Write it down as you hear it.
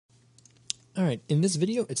Alright, in this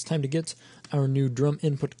video it's time to get our new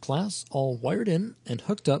DrumInput class all wired in and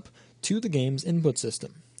hooked up to the game's input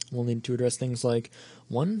system. We'll need to address things like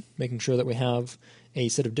 1. Making sure that we have a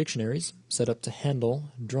set of dictionaries set up to handle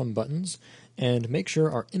drum buttons, and make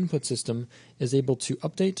sure our input system is able to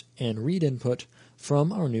update and read input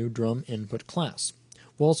from our new DrumInput class.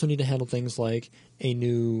 We'll also need to handle things like a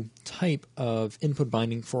new type of input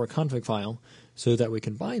binding for a config file so that we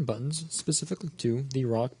can bind buttons specifically to the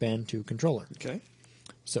Rock Band 2 controller. Okay.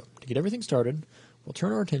 So, to get everything started, we'll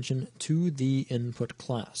turn our attention to the input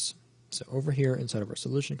class. So over here inside of our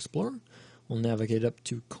Solution Explorer, we'll navigate up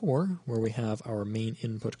to Core, where we have our main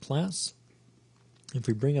input class. If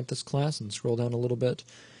we bring up this class and scroll down a little bit,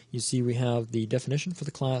 you see we have the definition for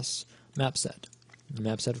the class mapset. The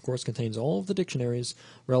mapset, of course, contains all of the dictionaries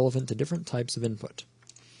relevant to different types of input.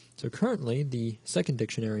 So currently, the second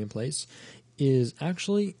dictionary in place is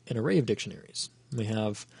actually an array of dictionaries. We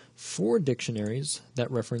have 4 dictionaries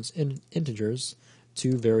that reference integers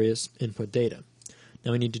to various input data.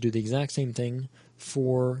 Now we need to do the exact same thing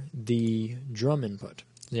for the drum input.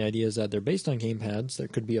 The idea is that they're based on gamepads. There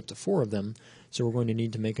could be up to 4 of them, so we're going to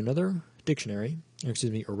need to make another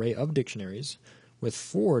array of dictionaries with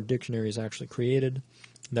 4 dictionaries actually created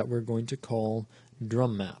that we're going to call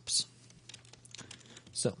drum maps.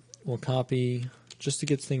 So we'll copy, just to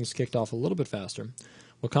get things kicked off a little bit faster,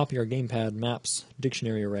 we'll copy our gamepad maps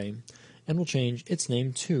dictionary array and we'll change its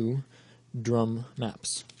name to drum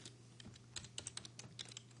maps.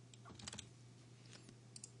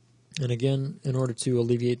 And again, in order to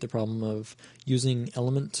alleviate the problem of using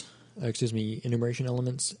enumeration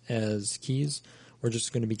elements as keys, we're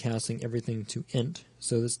just going to be casting everything to int.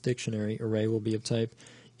 So this dictionary array will be of type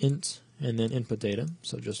int and then input data.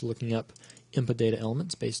 So just looking up input data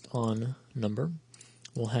elements based on number.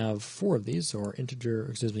 We'll have 4 of these, so our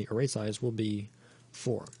array size will be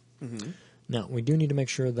 4. Mm-hmm. Now, we do need to make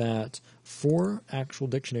sure that 4 actual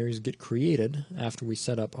dictionaries get created after we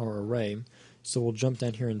set up our array. So we'll jump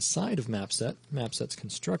down here inside of mapset's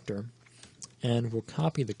constructor, and we'll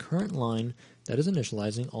copy the current line that is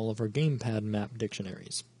initializing all of our gamepad map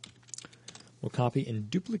dictionaries. We'll copy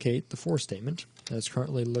and duplicate the for statement that is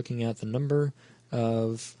currently looking at the number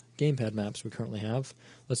of gamepad maps we currently have.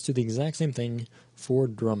 Let's do the exact same thing for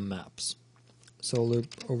drum maps. So we'll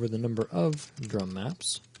loop over the number of drum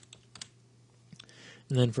maps,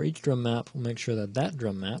 and then for each drum map, we'll make sure that that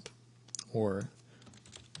drum map, or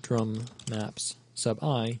drum maps sub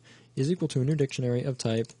I, is equal to a new dictionary of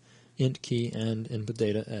type int key and input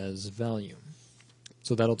data as value.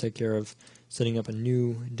 So that'll take care of setting up a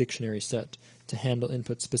new dictionary set to handle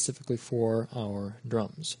input specifically for our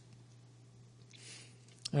drums.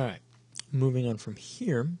 Alright, moving on from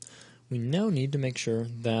here, we now need to make sure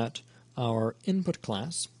that our input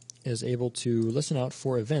class is able to listen out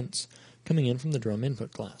for events coming in from the drum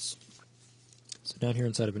input class. So down here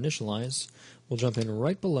inside of initialize, we'll jump in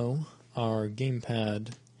right below our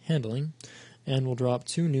gamepad handling, and we'll drop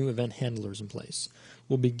 2 new event handlers in place.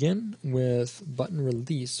 We'll begin with button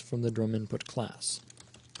release from the drum input class.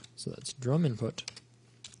 So that's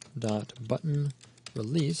DrumInput.button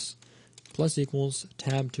release plus equals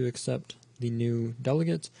tab to accept the new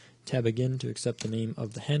delegate, tab again to accept the name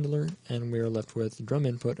of the handler, and we are left with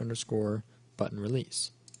DrumInput underscore button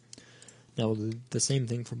release. Now we'll do the same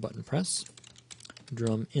thing for button press.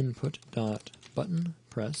 DrumInput.button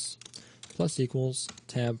press plus equals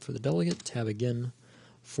tab for the delegate, tab again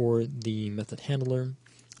for the method handler.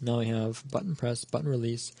 Now we have button press, button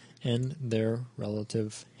release, and their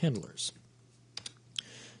relative handlers.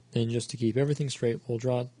 Then just to keep everything straight, we'll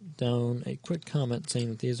draw down a quick comment saying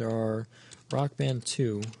that these are our Rock Band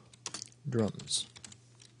 2 drums.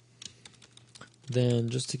 Then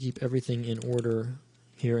just to keep everything in order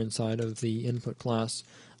here inside of the input class,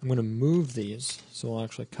 I'm going to move these, so I'll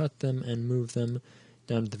actually cut them and move them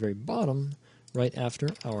down to the very bottom right after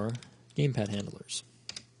our gamepad handlers.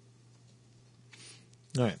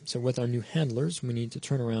 Alright, so with our new handlers, we need to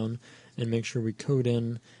turn around and make sure we code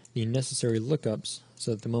in the necessary lookups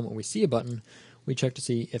so that the moment we see a button, we check to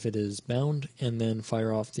see if it is bound and then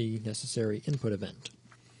fire off the necessary input event.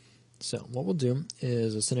 So what we'll do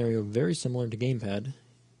is a scenario very similar to gamepad,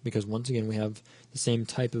 because once again we have the same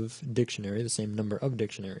type of dictionary, the same number of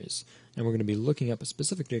dictionaries, and we're going to be looking up a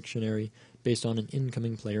specific dictionary based on an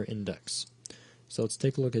incoming player index. So let's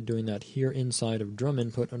take a look at doing that here inside of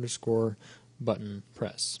DrumInput underscore button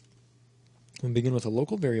press. We'll begin with a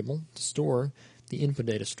local variable to store the input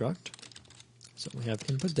data struct. So we have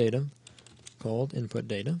input data called input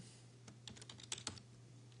data.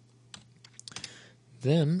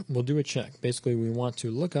 Then we'll do a check. Basically, we want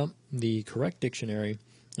to look up the correct dictionary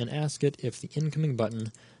and ask it if the incoming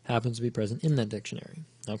button happens to be present in that dictionary.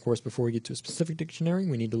 Now, of course, before we get to a specific dictionary,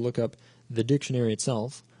 we need to look up the dictionary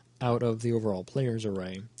itself out of the overall players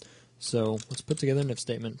array. So let's put together an if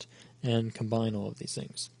statement and combine all of these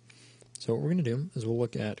things. So what we're going to do is we'll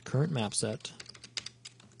look at current map set,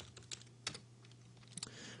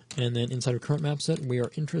 and then inside of current map set, we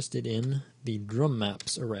are interested in the drum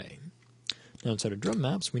maps array. Now, inside of drum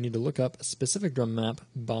maps, we need to look up a specific drum map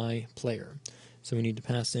by player. So we need to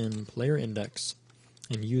pass in player index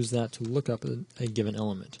and use that to look up a given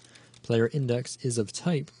element. Player index is of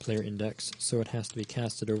type player index, so it has to be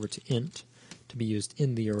casted over to int to be used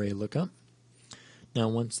in the array lookup. Now,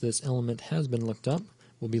 once this element has been looked up,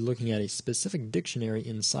 we'll be looking at a specific dictionary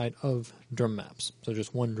inside of drum maps, so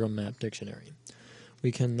just one drum map dictionary.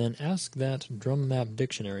 We can then ask that drum map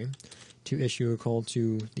dictionary to issue a call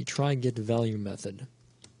to the try_get_value method.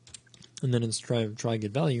 And then in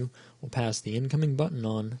try_get_value, we'll pass the incoming button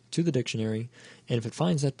on to the dictionary, and if it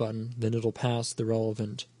finds that button, then it'll pass the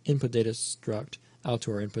relevant input data struct out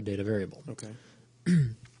to our input data variable. Okay.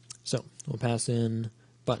 So we'll pass in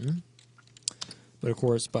button, but of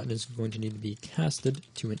course button is going to need to be casted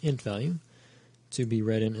to an int value to be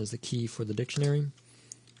read in as the key for the dictionary,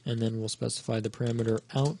 and then we'll specify the parameter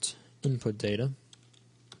out input data.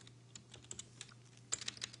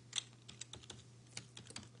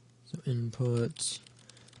 So input,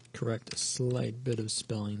 correct a slight bit of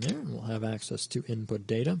spelling there, and we'll have access to input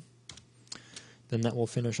data. Then that will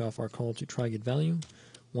finish off our call to try_get_value.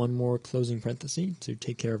 One more closing parenthesis to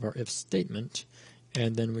take care of our if statement,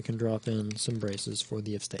 and then we can drop in some braces for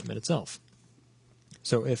the if statement itself.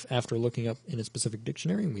 So if after looking up in a specific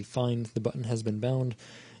dictionary we find the button has been bound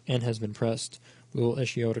and has been pressed, we will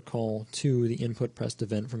issue out a call to the input pressed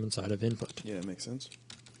event from inside of input. Yeah, that makes sense.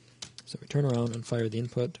 So we turn around and fire the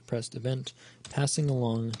input pressed event, passing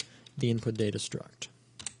along the input data struct.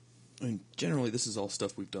 I mean, generally, this is all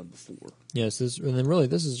stuff we've done before. Yes, and then really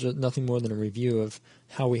this is just nothing more than a review of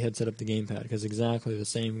how we had set up the gamepad, because exactly the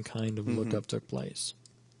same kind of lookup took place.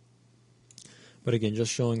 But again,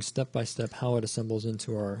 just showing step by step how it assembles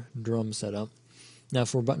into our drum setup. Now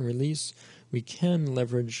for button release, we can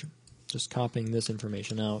leverage just copying this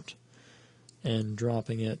information out and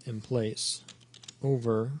dropping it in place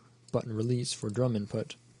over button release for drum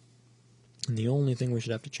input. And the only thing we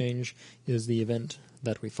should have to change is the event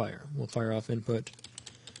that we fire. We'll fire off input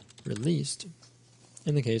released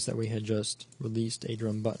in the case that we had just released a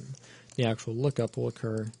drum button. The actual lookup will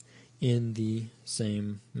occur in the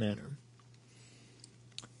same manner.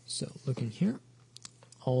 So looking here,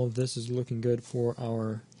 all of this is looking good for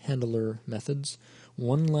our handler methods.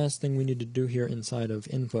 One last thing we need to do here inside of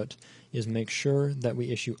input is make sure that we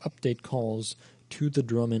issue update calls to the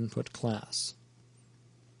DrumInput class.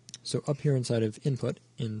 So up here inside of input,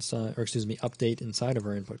 update inside of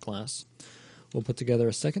our input class, we'll put together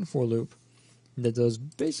a second for loop that does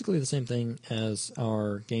basically the same thing as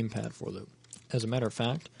our gamepad for loop. As a matter of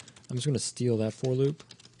fact, I'm just going to steal that for loop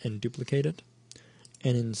and duplicate it,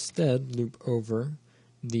 and instead loop over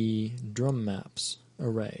the drum maps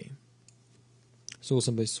array. So we'll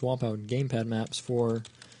simply swap out gamepad maps for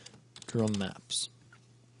drum maps.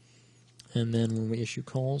 And then when we issue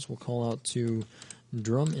calls, we'll call out to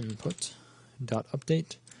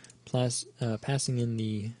DrumInput.update, passing in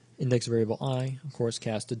the index variable I, of course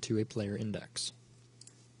casted to a player index.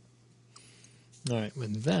 Alright,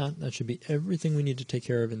 with that should be everything we need to take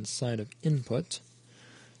care of inside of input.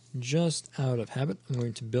 Just out of habit, I'm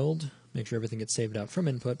going to build, make sure everything gets saved out from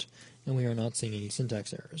input, and we are not seeing any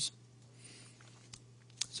syntax errors.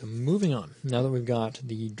 So moving on, now that we've got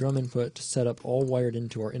the drum input set up all wired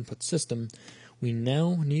into our input system, we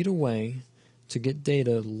now need a way to get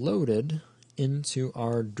data loaded into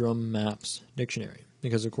our drum maps dictionary.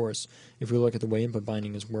 Because of course, if we look at the way input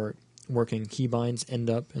binding is working, key binds end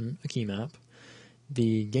up in a key map.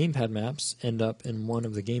 The gamepad maps end up in one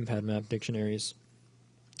of the gamepad map dictionaries.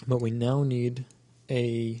 But we now need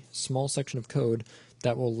a small section of code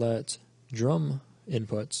that will let drum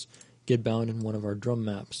inputs get bound in one of our drum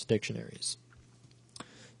maps dictionaries.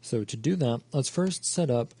 So to do that, let's first set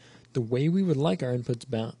up the way we would like our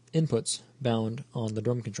inputs bound on the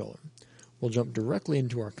drum controller. We'll jump directly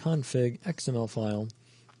into our config XML file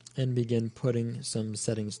and begin putting some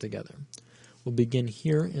settings together. We'll begin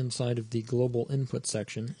here inside of the global input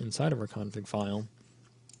section inside of our config file,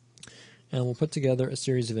 and we'll put together a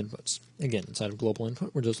series of inputs. Again, inside of global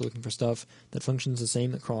input, we're just looking for stuff that functions the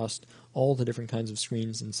same across all the different kinds of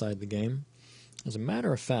screens inside the game. As a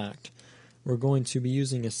matter of fact, we're going to be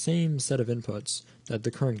using a same set of inputs that the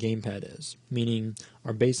current gamepad is, meaning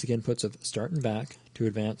our basic inputs of start and back to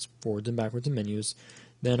advance forwards and backwards in menus.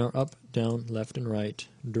 than our up, down, left, and right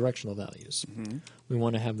directional values. We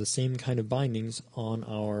want to have the same kind of bindings on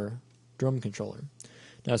our drum controller.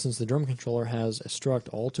 Now, since the drum controller has a struct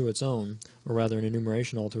all to its own, or rather an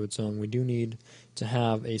enumeration all to its own, we do need to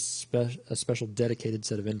have a special dedicated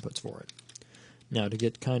set of inputs for it. Now, to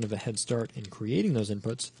get kind of a head start in creating those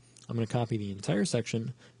inputs, I'm going to copy the entire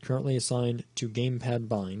section currently assigned to gamepad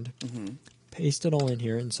bind, paste it all in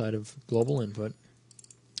here inside of global input,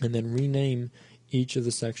 and then rename each of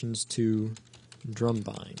the sections to drum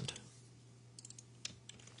bind.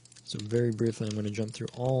 So very briefly, I'm going to jump through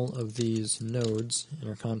all of these nodes in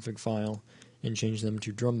our config file and change them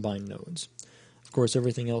to drum bind nodes. Of course,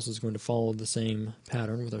 everything else is going to follow the same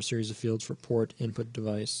pattern with our series of fields for port, input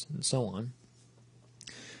device, and so on.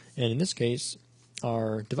 And in this case,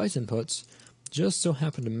 our device inputs just so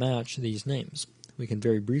happen to match these names. We can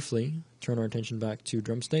very briefly turn our attention back to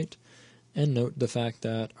drum state and note the fact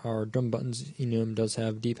that our drum buttons enum does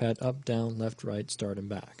have D-pad up, down, left, right, start, and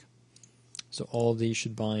back. So all of these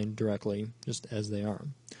should bind directly just as they are.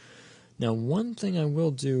 Now, one thing I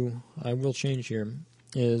will change here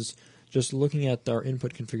is just looking at our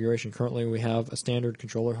input configuration. Currently we have a standard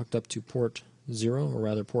controller hooked up to port 0, or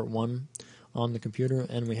rather port 1 on the computer,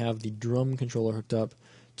 and we have the drum controller hooked up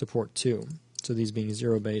to port 2. So these being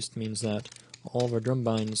 0 based means that all of our drum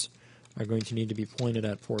binds are going to need to be pointed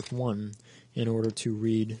at port 1 in order to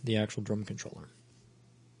read the actual drum controller.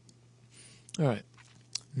 Alright,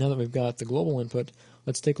 now that we've got the global input,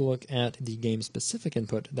 let's take a look at the game-specific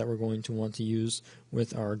input that we're going to want to use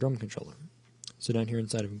with our drum controller. So down here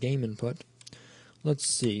inside of game input, let's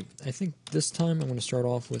see, I think this time I'm going to start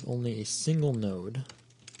off with only a single node,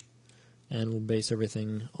 and we'll base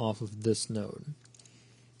everything off of this node.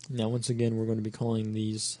 Now once again, we're going to be calling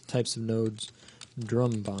these types of nodes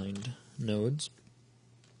drum bind nodes,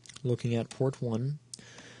 looking at port 1.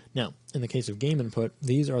 Now, in the case of game input,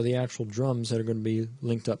 these are the actual drums that are going to be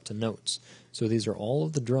linked up to notes. So these are all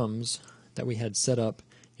of the drums that we had set up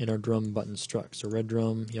in our drum button struct. So red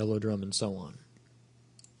drum, yellow drum, and so on.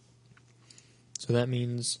 So that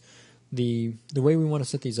means the way we want to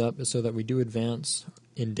set these up is so that we do advance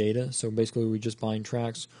in data. So basically we just bind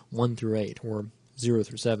tracks 1 through 8, or 0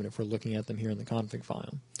 through 7 if we're looking at them here in the config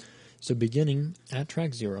file. So beginning at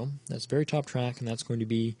track 0, that's the very top track, and that's going to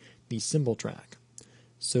be the cymbal track.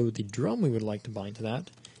 So the drum we would like to bind to that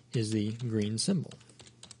is the green cymbal.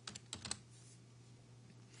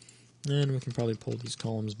 And we can probably pull these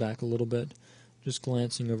columns back a little bit. Just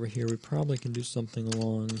glancing over here, we probably can do something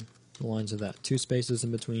along the lines of that. 2 spaces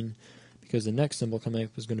in between, because the next symbol coming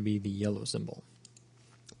up is going to be the yellow symbol.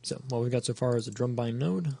 So what we've got so far is a drum bind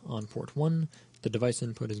node on port 1, the device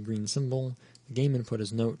input is green cymbal, the game input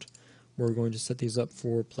is note. We're going to set these up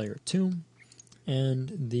for player 2,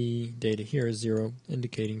 and the data here is 0,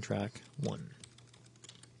 indicating track 1.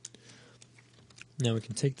 Now we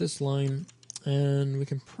can take this line, and we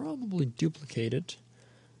can probably duplicate it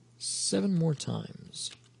 7 more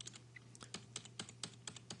times.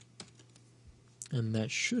 And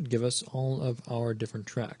that should give us all of our different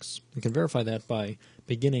tracks. We can verify that by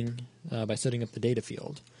beginning, by setting up the data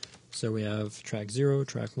field. So we have track 0,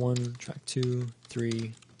 track 1, track 2,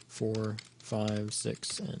 3, 4, 5,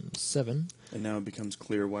 6, and 7. And now it becomes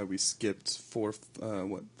clear why we skipped 4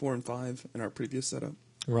 and 5 in our previous setup.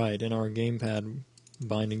 Right, in our gamepad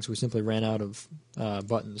bindings, we simply ran out of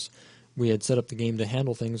buttons. We had set up the game to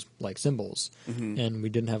handle things like cymbals, and we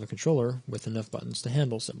didn't have a controller with enough buttons to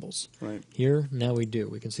handle cymbals. Right. Here, now we do.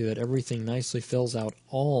 We can see that everything nicely fills out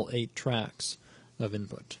all 8 tracks of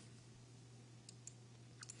input.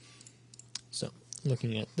 So,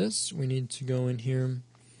 looking at this, we need to go in here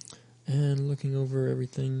and looking over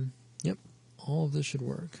everything. Yep, all of this should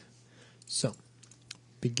work. So,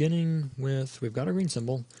 beginning with, we've got our green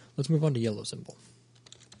symbol. Let's move on to yellow symbol.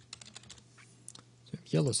 So,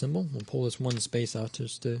 yellow symbol, we'll pull this 1 space out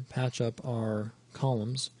just to patch up our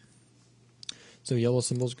columns. So yellow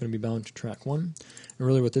symbol is going to be bound to track 1. And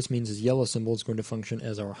really what this means is yellow symbol is going to function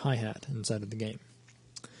as our hi-hat inside of the game.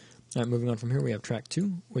 All right, moving on from here, we have track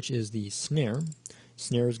 2, which is the snare.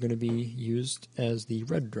 Snare is going to be used as the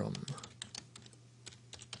red drum.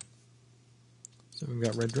 So we've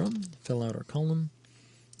got red drum, fill out our column.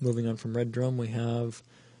 Moving on from red drum, we have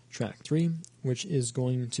track 3, which is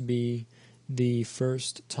going to be the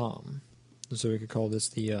first tom. So we could call this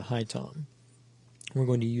the high tom. We're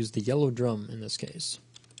going to use the yellow drum in this case.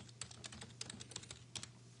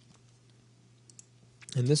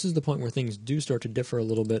 And this is the point where things do start to differ a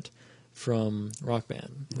little bit from Rock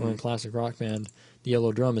Band. Or in classic Rock Band, the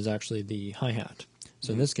yellow drum is actually the hi-hat.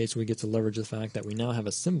 So in this case, we get to leverage the fact that we now have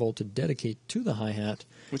a cymbal to dedicate to the hi-hat.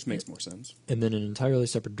 Which makes more sense. And then an entirely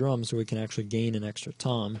separate drum, so we can actually gain an extra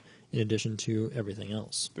tom in addition to everything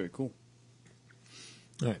else. Very cool.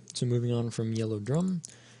 All right, so moving on from yellow drum,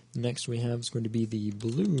 next we have is going to be the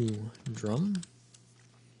blue drum.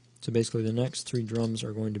 So basically the next three drums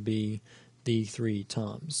are going to be the three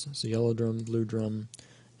toms. So yellow drum, blue drum,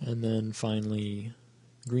 and then finally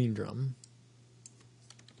green drum.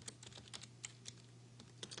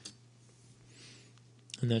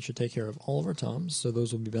 And that should take care of all of our toms, so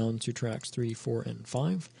those will be bound to tracks 3, 4, and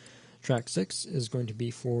 5. Track 6 is going to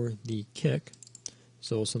be for the kick,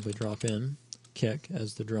 so we'll simply drop in kick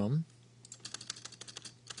as the drum.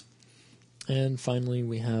 And finally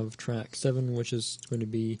we have track 7, which is going to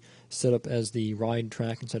be set up as the ride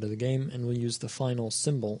track inside of the game, and we'll use the final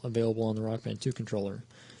cymbal available on the Rock Band 2 controller.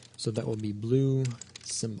 So that will be blue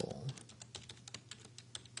cymbal.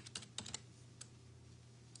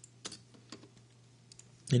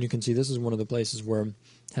 And you can see this is one of the places where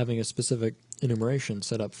having a specific enumeration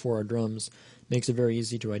set up for our drums makes it very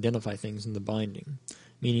easy to identify things in the binding,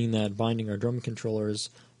 meaning that binding our drum controller is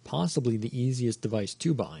possibly the easiest device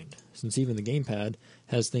to bind, since even the gamepad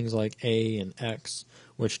has things like A and X,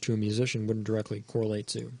 which to a musician wouldn't directly correlate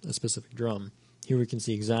to a specific drum. Here we can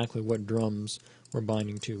see exactly what drums we're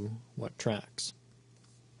binding to what tracks.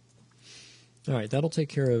 Alright, that'll take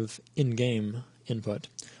care of in-game input.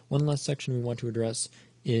 One last section we want to address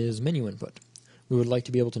is menu input. We would like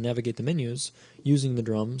to be able to navigate the menus using the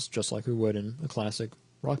drums just like we would in a classic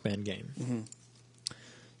Rock Band game. Mm-hmm.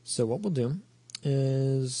 So what we'll do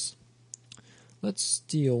is let's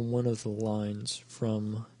steal one of the lines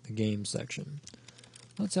from the game section.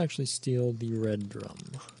 Let's actually steal the red drum.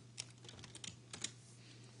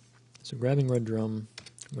 So grabbing red drum,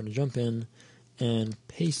 I'm going to jump in and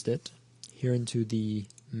paste it here into the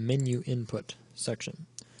menu input section.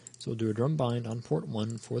 So we'll do a drum bind on port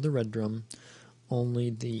 1 for the red drum,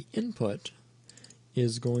 only the input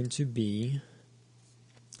is going to be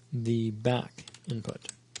the back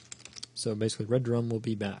input. So basically red drum will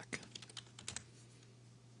be back.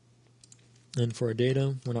 And for our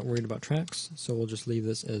data, we're not worried about tracks, so we'll just leave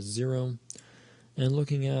this as 0. And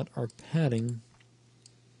looking at our padding,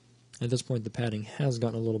 at this point the padding has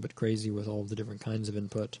gotten a little bit crazy with all of the different kinds of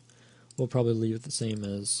input. We'll probably leave it the same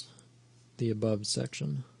as the above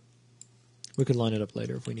section. We could line it up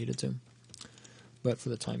later if we needed to. But for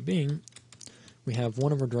the time being, we have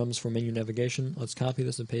one of our drums for menu navigation. Let's copy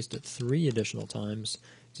this and paste it 3 additional times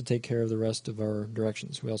to take care of the rest of our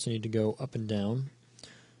directions. We also need to go up and down.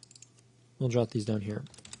 We'll jot these down here.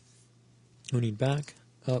 We need back,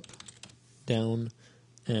 up, down,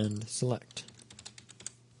 and select.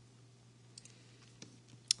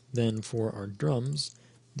 Then for our drums,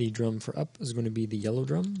 the drum for up is going to be the yellow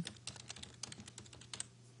drum.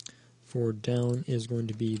 For down is going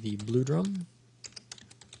to be the blue drum.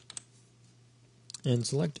 And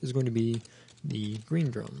select is going to be the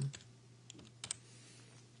green drum.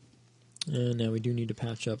 And now we do need to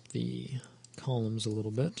patch up the columns a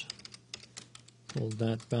little bit. Pull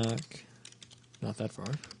that back, not that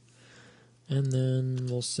far. And then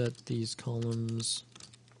we'll set these columns.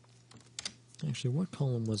 Actually, what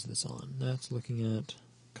column was this on? That's looking at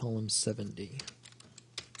column 70.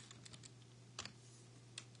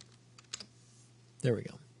 There we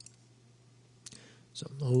go. So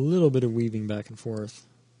a little bit of weaving back and forth,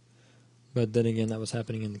 but then again that was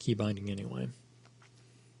happening in the key binding anyway.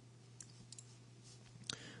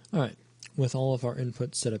 Alright, with all of our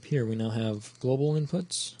inputs set up here, we now have global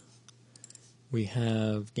inputs, we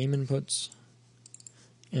have game inputs,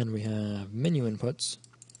 and we have menu inputs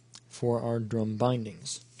for our drum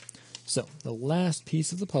bindings. So the last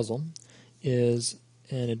piece of the puzzle is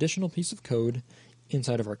an additional piece of code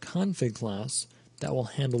inside of our config class that will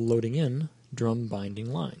handle loading in drum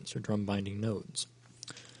binding lines, or drum binding nodes.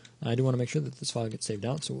 I do want to make sure that this file gets saved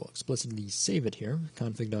out, so we'll explicitly save it here,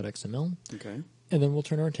 config.xml, Okay. and then we'll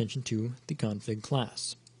turn our attention to the config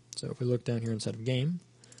class. So if we look down here inside of game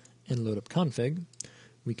and load up config,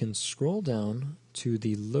 we can scroll down to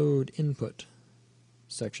the load input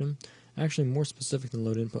section. Actually, more specific than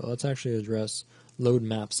load input, let's actually address load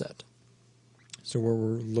map set. So where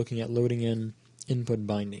we're looking at loading in input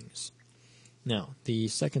bindings. Now, the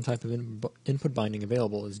second type of input binding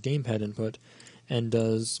available is gamepad input, and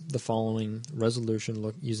does the following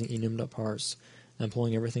resolution using enum.parse and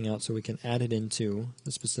pulling everything out so we can add it into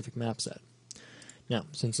the specific map set. Now,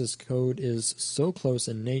 since this code is so close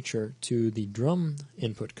in nature to the drum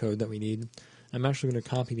input code that we need, I'm actually going to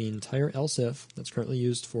copy the entire else if that's currently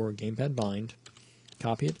used for gamepad bind,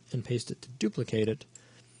 copy it and paste it to duplicate it,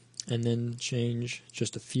 and then change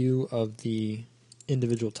just a few of the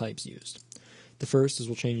individual types used. The first is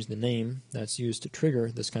we'll change the name that's used to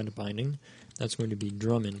trigger this kind of binding. That's going to be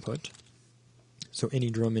drum input. So any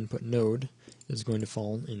drum input node is going to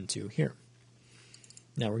fall into here.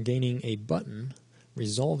 Now we're gaining a button,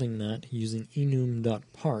 resolving that using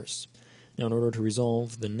enum.parse. Now in order to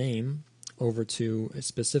resolve the name over to a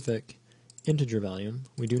specific integer value,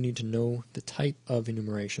 we do need to know the type of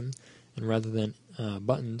enumeration, and rather than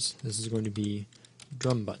buttons, this is going to be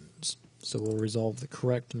drum buttons. So we'll resolve the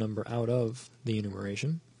correct number out of the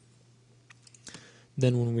enumeration.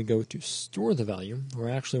 Then when we go to store the value, we're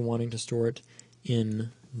actually wanting to store it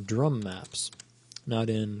in drum maps, not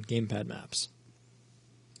in gamepad maps.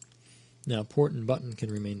 Now port and button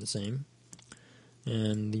can remain the same,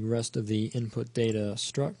 and the rest of the input data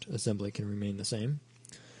struct assembly can remain the same.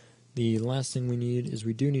 The last thing we need is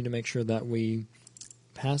we do need to make sure that we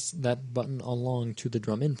pass that button along to the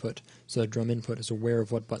drum input, so that drum input is aware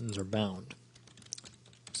of what buttons are bound.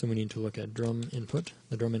 So we need to look at drum input,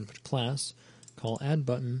 the drum input class, call add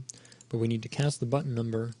button, but we need to cast the button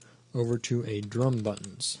number over to a drum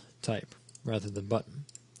buttons type rather than button,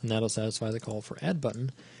 and that'll satisfy the call for add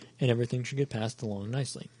button, and everything should get passed along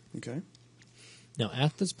nicely. Okay. Now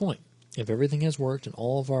at this point, if everything has worked and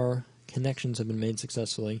all of our connections have been made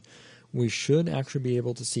successfully, we should actually be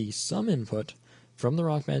able to see some input from the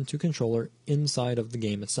Rock Band 2 controller inside of the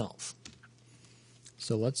game itself.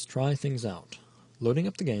 So let's try things out. Loading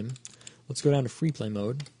up the game, let's go down to free play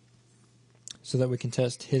mode so that we can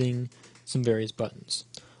test hitting some various buttons.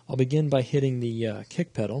 I'll begin by hitting the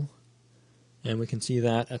kick pedal, and we can see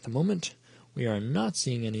that at the moment we are not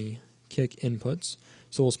seeing any kick inputs,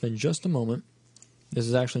 so we'll spend just a moment. This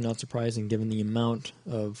is actually not surprising given the amount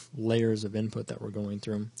of layers of input that we're going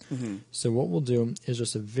through. So what we'll do is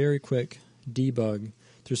just a very quick debug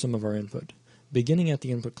through some of our input, beginning at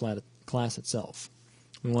the input class itself.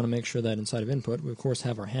 We want to make sure that inside of input we of course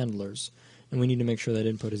have our handlers, and we need to make sure that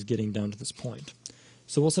input is getting down to this point.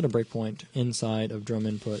 So we'll set a breakpoint inside of drum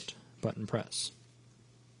input button press.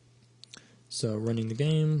 So running the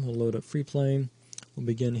game, we'll load up free play, we'll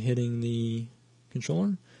begin hitting the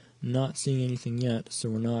controller. Not seeing anything yet, so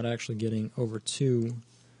we're not actually getting over to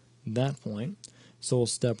that point. So we'll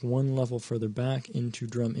step one level further back into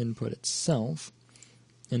drum input itself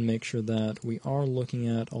and make sure that we are looking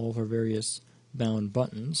at all of our various bound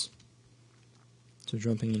buttons. So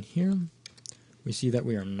jumping in here, we see that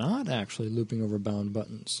we are not actually looping over bound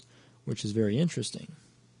buttons, which is very interesting.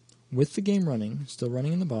 With the game running, still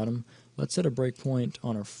running in the bottom, let's set a breakpoint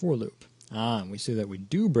on our for loop. And we see that we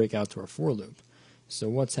do break out to our for loop. So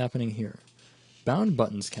what's happening here? Bound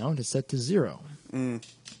buttons count is set to 0.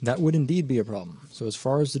 That would indeed be a problem. So as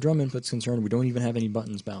far as the drum input's concerned, we don't even have any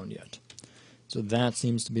buttons bound yet. So that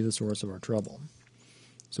seems to be the source of our trouble.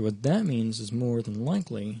 So what that means is more than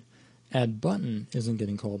likely, add button isn't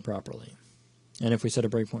getting called properly. And if we set a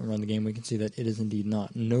breakpoint and run the game, we can see that it is indeed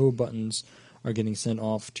not. No buttons are getting sent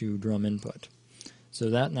off to drum input. So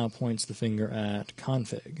that now points the finger at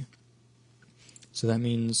config. So that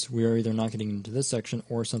means we are either not getting into this section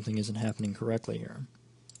or something isn't happening correctly here.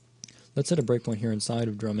 Let's set a breakpoint here inside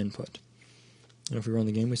of drum input. And if we run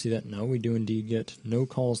the game, we see that no, we do indeed get no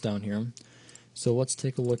calls down here. So let's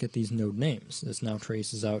take a look at these node names. This now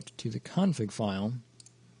traces out to the config file,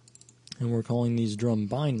 and we're calling these drum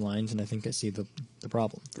bind lines, and I think I see the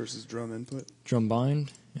problem. Versus drum input. Drum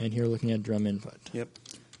bind, and here looking at drum input. Yep.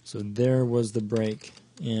 So there was the break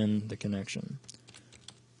in the connection.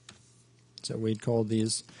 So we'd called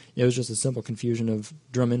these, it was just a simple confusion of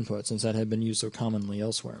drum input since that had been used so commonly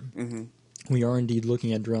elsewhere. We are indeed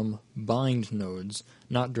looking at drum bind nodes,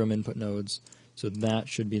 not drum input nodes, so that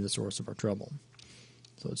should be the source of our trouble.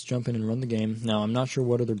 So let's jump in and run the game. Now I'm not sure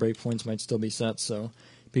what other breakpoints might still be set, so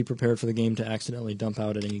be prepared for the game to accidentally dump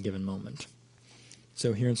out at any given moment.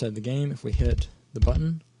 So here inside the game, if we hit the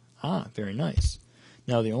button, very nice.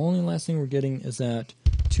 Now the only last thing we're getting is that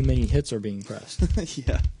too many hits are being pressed.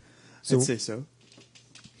 Yeah. I'd say so.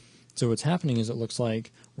 So what's happening is it looks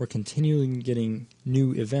like we're continually getting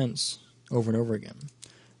new events over and over again.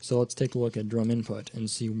 So let's take a look at drum input and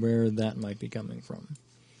see where that might be coming from.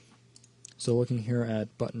 So looking here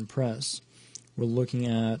at button press, we're looking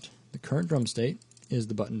at the current drum state is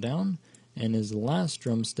the button down, and is the last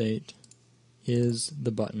drum state is the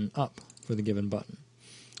button up for the given button.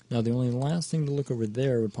 Now the only last thing to look over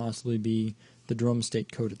there would possibly be the drum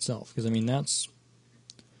state code itself, because that's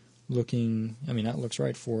looking, that looks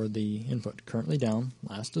right for the input. Currently down,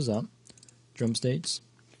 last is up, drum states.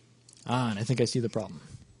 And I think I see the problem.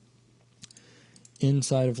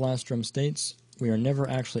 Inside of last drum states, we are never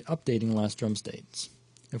actually updating last drum states.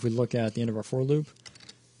 If we look at the end of our for loop,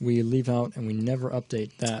 we leave out and we never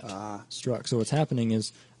update that struct. So what's happening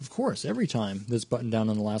is, of course, every time this button down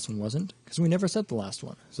on the last one wasn't, because we never set the last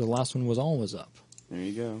one. So the last one was always up. There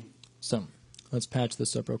you go. So let's patch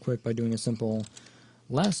this up real quick by doing a simple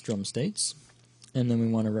last drum states, and then we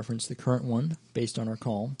want to reference the current one based on our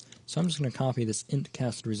call. So I'm just going to copy this int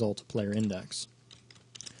cast result player index.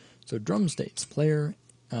 So drum states player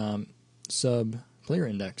sub player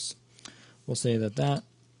index. We'll say that that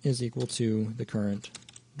is equal to the current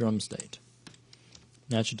drum state.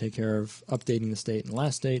 That should take care of updating the state in the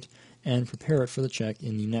last state and prepare it for the check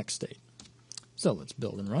in the next state. So let's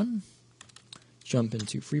build and run. Jump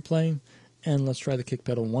into free play, and let's try the kick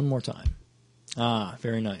pedal one more time.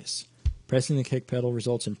 Very nice. Pressing the kick pedal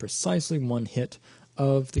results in precisely one hit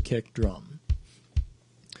of the kick drum.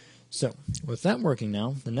 So, with that working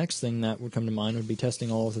now, the next thing that would come to mind would be testing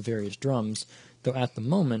all of the various drums, though at the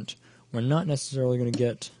moment, we're not necessarily going to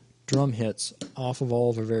get drum hits off of all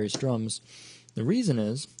of our various drums. The reason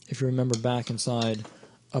is, if you remember back inside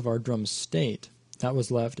of our drum state, that was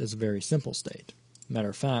left as a very simple state. Matter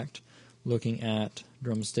of fact, looking at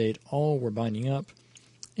drum state, all we're binding up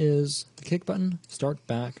is the kick button, start,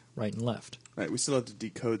 back, right, and left. Right, we still have to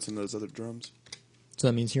decode some of those other drums. So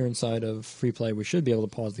that means here inside of free play, we should be able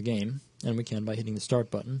to pause the game, and we can by hitting the start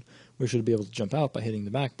button. We should be able to jump out by hitting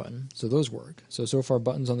the back button, so those work. So far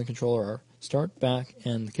buttons on the controller are start, back,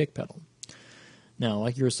 and the kick pedal. Now,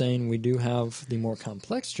 like you were saying, we do have the more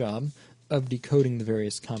complex job of decoding the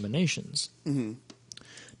various combinations. Mm-hmm.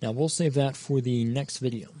 Now, we'll save that for the next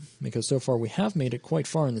video, because so far we have made it quite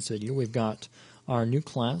far in this video. We've got our new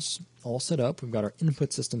class all set up. We've got our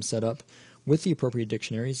input system set up with the appropriate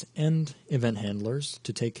dictionaries and event handlers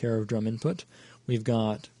to take care of drum input. We've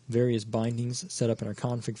got various bindings set up in our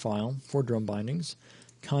config file for drum bindings.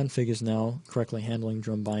 Config is now correctly handling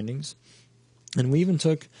drum bindings. And we even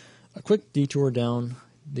took a quick detour down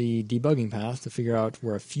the debugging path to figure out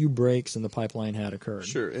where a few breaks in the pipeline had occurred.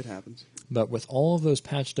 Sure, it happens. But with all of those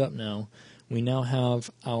patched up now, we now have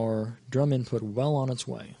our drum input well on its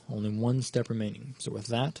way. Only one step remaining. So with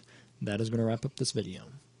that, that is going to wrap up this video.